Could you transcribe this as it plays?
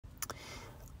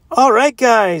All right,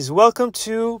 guys, welcome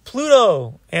to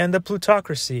Pluto and the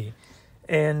Plutocracy.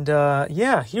 And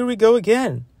here we go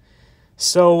again.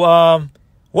 So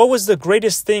what was the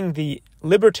greatest thing the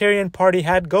Libertarian Party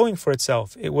had going for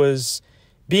itself? It was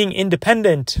being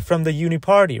independent from the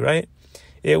Uniparty, right?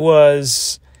 It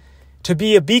was to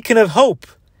be a beacon of hope,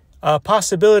 a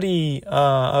possibility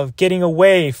of getting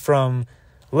away from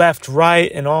left, right,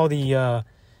 and all the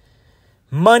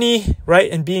money, right,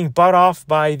 and being bought off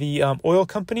by the oil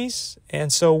companies.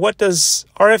 And so what does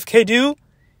RFK do?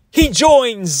 He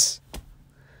joins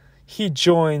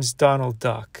Donald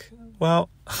Duck. Well,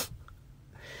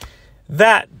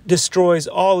 that destroys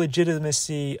all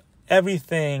legitimacy,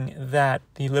 everything that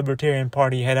the Libertarian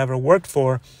Party had ever worked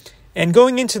for. And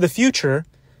going into the future,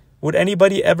 would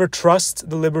anybody ever trust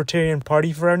the Libertarian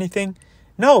Party for anything?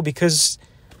 No, because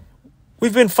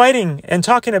we've been fighting and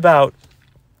talking about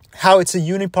how it's a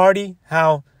uniparty,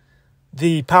 how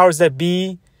the powers that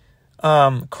be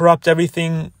corrupt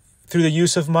everything through the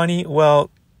use of money.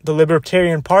 Well, the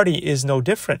Libertarian Party is no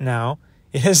different now.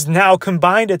 It has now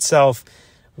combined itself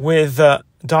with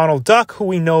Donald Duck, who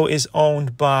we know is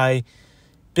owned by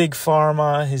Big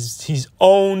Pharma. He's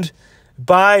owned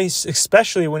by,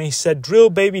 especially when he said drill,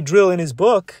 baby, drill in his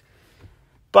book,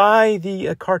 by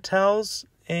the cartels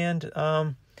and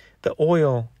the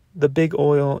oil, the big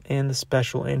oil and the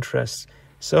special interests.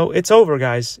 So it's over,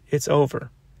 guys. It's over.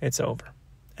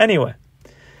 Anyway,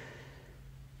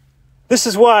 this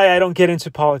is why I don't get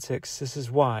into politics. This is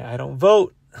why I don't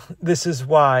vote. This is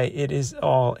why it is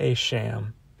all a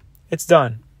sham. It's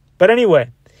done. But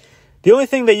anyway, the only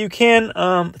thing that you can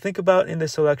think about in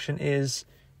this election is,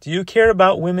 do you care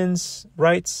about women's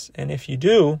rights? And if you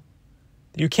do,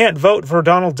 you can't vote for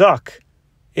Donald Duck.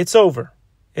 It's over.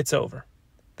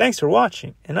 Thanks for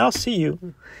watching, and I'll see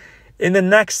you in the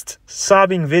next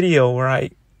sobbing video where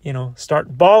I,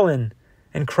 start bawling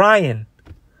and crying.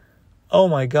 Oh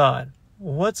my God,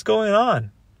 what's going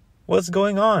on?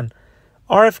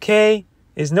 RFK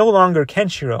is no longer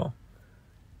Kenshiro.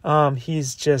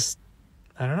 He's just,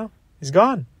 I don't know, he's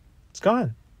gone. It's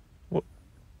gone.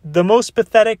 The most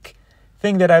pathetic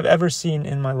thing that I've ever seen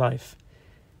in my life.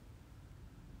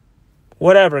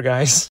 Whatever, guys.